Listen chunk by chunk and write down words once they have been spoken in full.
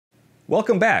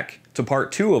Welcome back to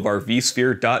part 2 of our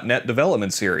vSphere.NET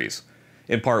development series.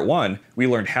 In part 1, we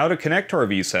learned how to connect to our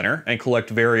vCenter and collect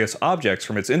various objects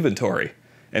from its inventory.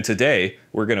 And today,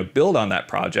 we're going to build on that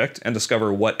project and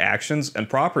discover what actions and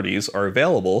properties are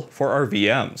available for our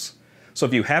VMs. So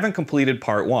if you haven't completed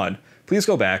part 1, please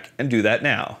go back and do that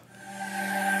now.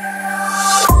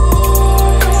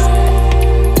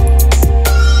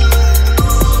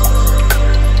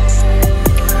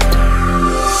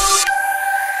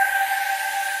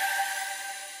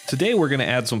 Today we're going to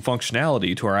add some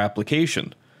functionality to our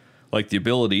application, like the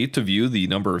ability to view the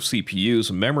number of CPUs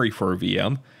and memory for a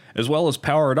VM, as well as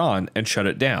power it on and shut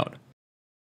it down.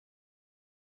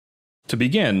 To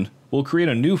begin, we'll create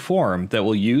a new form that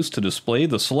we'll use to display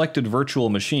the selected virtual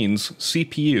machine's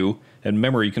CPU and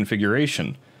memory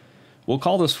configuration. We'll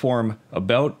call this form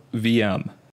About VM.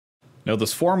 Now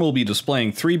this form will be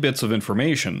displaying 3 bits of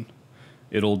information.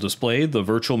 It'll display the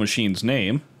virtual machine's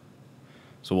name,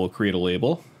 so we'll create a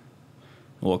label.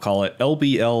 We'll call it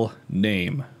LBL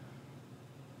name.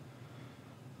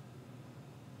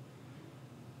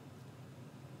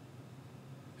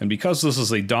 And because this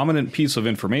is a dominant piece of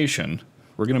information,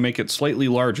 we're going to make it slightly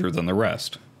larger than the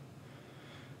rest.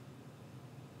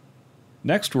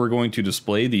 Next, we're going to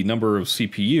display the number of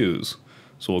CPUs.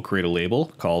 So we'll create a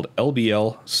label called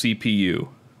LBL CPU.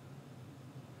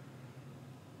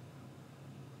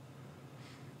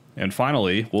 And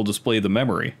finally, we'll display the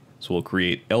memory. So we'll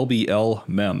create LBL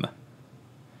mem.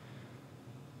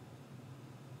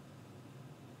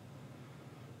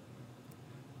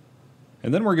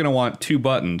 And then we're going to want 2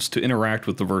 buttons to interact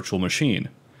with the virtual machine.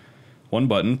 One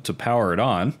button to power it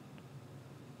on.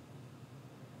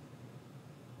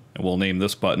 And we'll name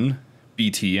this button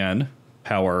BTN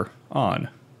Power On.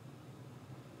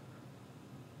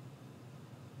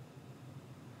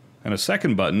 And a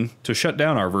second button to shut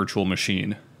down our virtual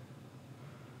machine.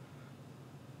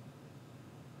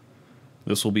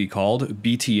 This will be called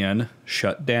BTN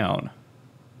Shut Down.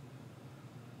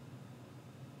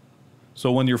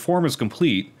 So when your form is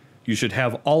complete, you should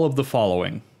have all of the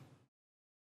following.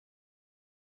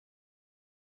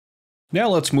 Now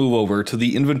let's move over to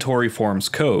the inventory forms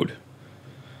code.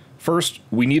 First,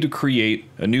 we need to create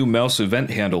a new mouse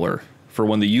event handler for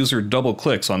when the user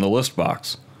double-clicks on the list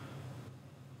box.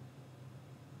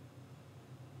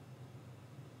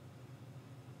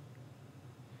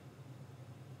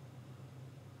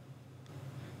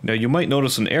 Now you might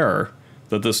notice an error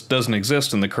that this doesn't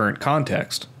exist in the current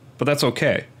context, but that's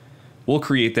okay. We'll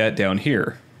create that down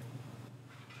here.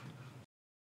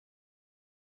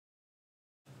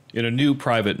 In a new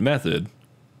private method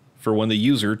for when the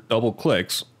user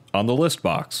double-clicks on the list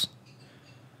box.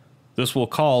 This will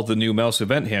call the new mouse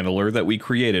event handler that we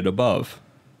created above.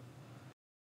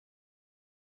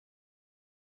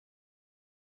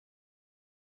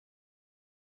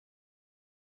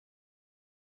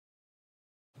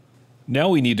 Now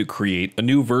we need to create a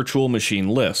new virtual machine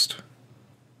list.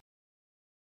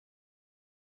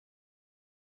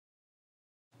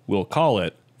 We'll call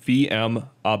it VM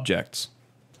Objects.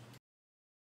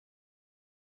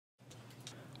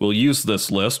 We'll use this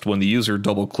list when the user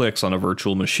double-clicks on a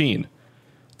virtual machine.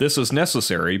 This is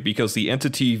necessary because the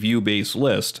entity view-based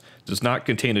list does not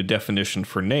contain a definition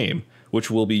for name,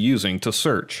 which we'll be using to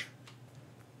search.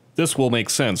 This will make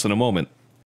sense in a moment.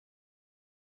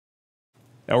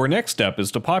 Our next step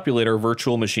is to populate our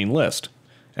virtual machine list,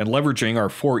 and leveraging our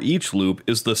for each loop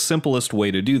is the simplest way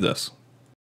to do this.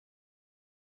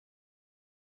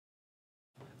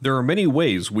 There are many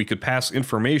ways we could pass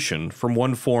information from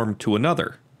one form to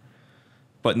another,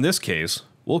 but in this case,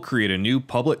 we'll create a new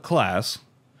public class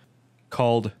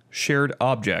called Shared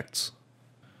Objects.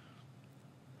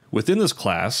 Within this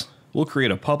class, we'll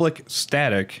create a public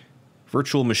static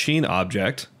virtual machine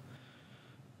object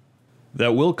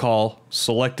that we'll call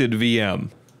Selected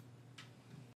VM.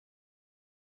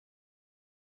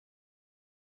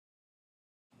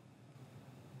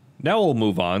 Now we'll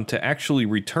move on to actually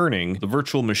returning the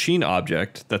virtual machine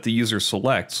object that the user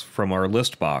selects from our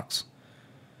list box.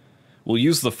 We'll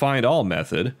use the findAll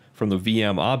method from the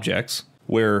VM objects,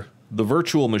 where the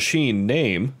virtual machine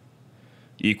name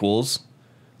equals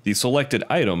the selected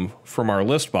item from our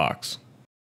list box.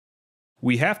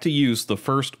 We have to use the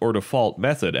first or default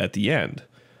method at the end.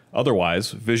 Otherwise,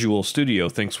 Visual Studio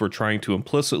thinks we're trying to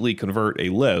implicitly convert a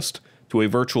list to a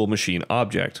virtual machine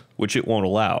object, which it won't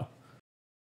allow.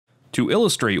 To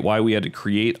illustrate why we had to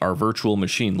create our virtual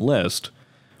machine list,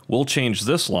 we'll change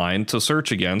this line to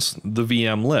search against the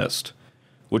VM list,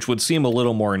 which would seem a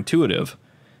little more intuitive.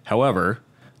 However,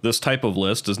 this type of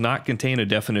list does not contain a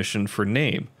definition for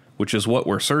name, which is what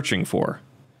we're searching for.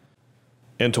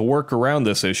 And to work around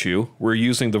this issue, we're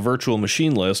using the virtual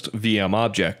machine list VM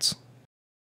objects.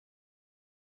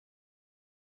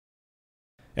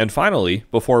 And finally,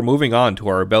 before moving on to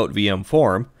our About VM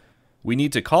form, we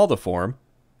need to call the form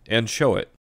and show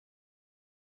it.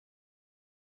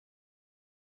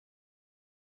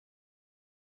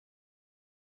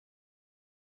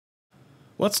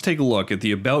 Let's take a look at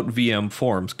the About VM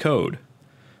forms code.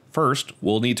 First,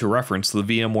 we'll need to reference the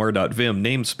VMware.Vim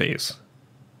namespace.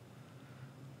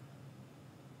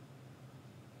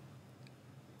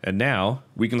 And now,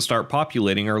 we can start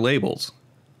populating our labels.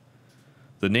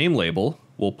 The name label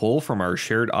will pull from our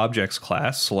shared objects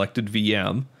class selected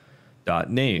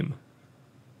VM.name.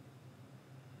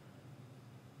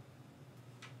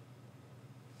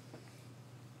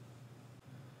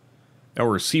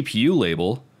 Our CPU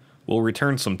label will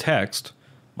return some text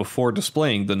before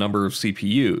displaying the number of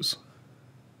CPUs.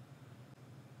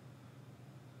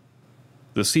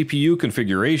 The CPU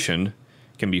configuration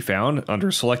can be found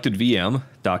under selected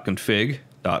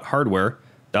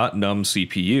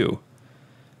vm.config.hardware.num_cpu,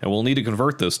 and we'll need to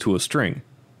convert this to a string.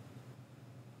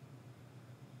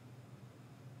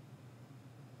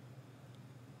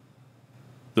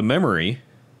 The memory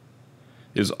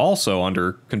is also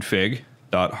under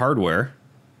config.hardware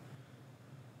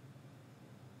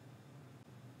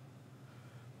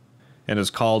and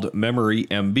is called memory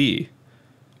MB.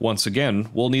 Once again,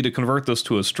 we'll need to convert this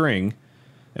to a string,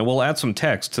 and we'll add some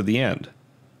text to the end.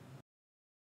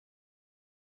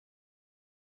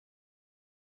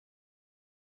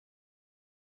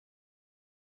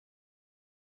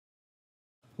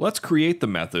 Let's create the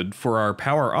method for our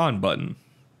Power On button.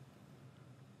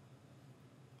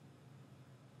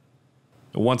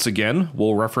 Once again,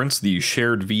 we'll reference the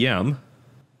shared VM,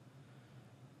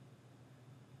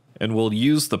 and we'll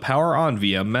use the Power On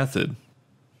VM method.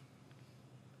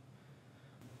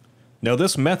 Now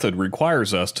this method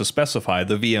requires us to specify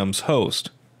the VM's host.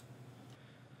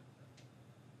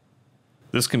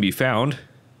 This can be found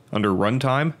under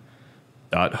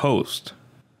runtime.host.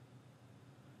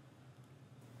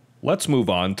 Let's move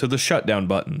on to the shutdown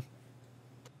button.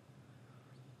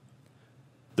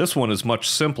 This one is much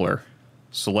simpler.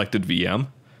 Selected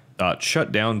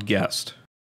VM.shutdown_guest.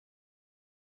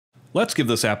 Let's give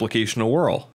this application a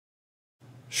whirl.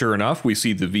 Sure enough, we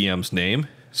see the VM's name,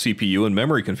 CPU, and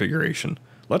memory configuration.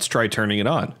 Let's try turning it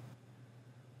on.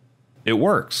 It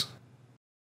works.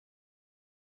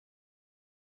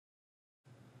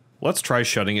 Let's try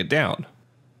shutting it down.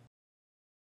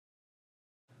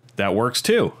 That works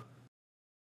too.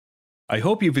 I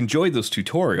hope you've enjoyed this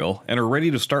tutorial and are ready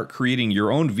to start creating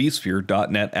your own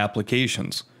vSphere.net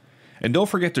applications. And don't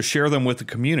forget to share them with the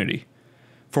community.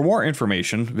 For more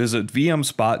information, visit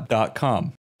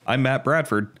vmspot.com. I'm Matt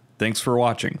Bradford. Thanks for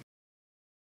watching.